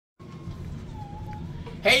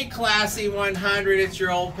Hey, Classy 100, it's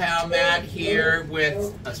your old pal Matt here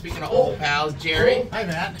with, speaking of old pals, Jerry. Hi,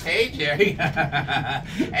 Matt. Hey, Jerry.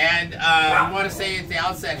 And we want to say at the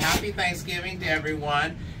outset, happy Thanksgiving to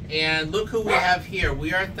everyone. And look who we have here.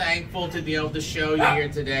 We are thankful to be able to show you here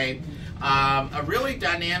today a really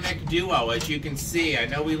dynamic duo, as you can see. I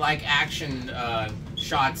know we like action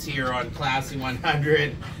shots here on Classy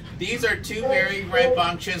 100. These are two very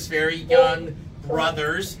rambunctious, very young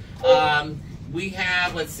brothers. We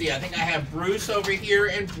have, let's see, I think I have Bruce over here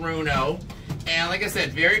and Bruno. And like I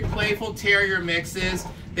said, very playful terrier mixes.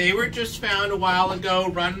 They were just found a while ago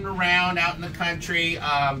running around out in the country.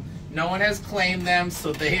 No one has claimed them,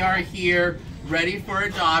 so they are here, ready for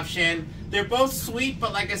adoption. They're both sweet,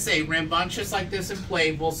 but like I say, rambunctious like this and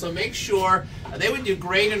playful, so make sure they would do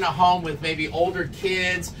great in a home with maybe older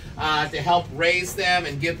kids to help raise them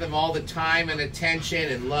and give them all the time and attention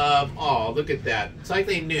and love. Oh, look at that. It's like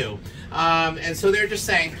they knew. And so they're just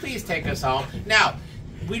saying, please take us home. Now,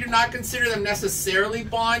 we do not consider them necessarily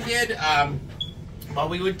bonded, but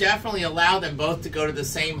we would definitely allow them both to go to the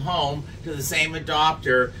same home, to the same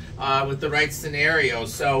adopter with the right scenario.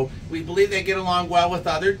 So we believe they get along well with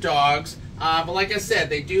other dogs. But like I said,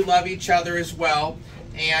 they do love each other as well.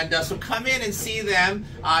 And so come in and see them,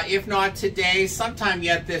 if not today, sometime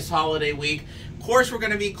yet this holiday week. Of course, we're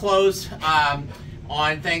going to be closed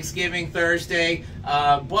on Thanksgiving Thursday,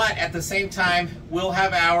 but at the same time, we'll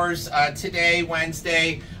have hours today,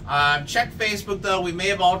 Wednesday. Check Facebook though, we may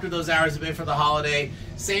have altered those hours a bit for the holiday.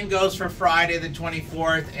 Same goes for Friday the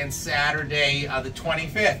 24th and Saturday the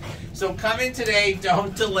 25th. So come in today,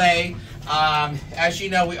 don't delay. As you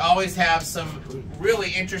know, we always have some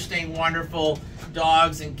really interesting, wonderful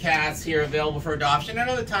dogs and cats here available for adoption, and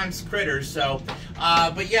other times critters. So,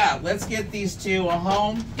 but yeah, let's get these two a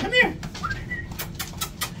home. Come here.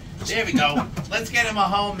 There we go. Let's get them a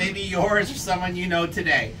home, maybe yours or someone you know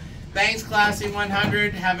today. Thanks, Classy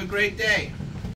 100. Have a great day.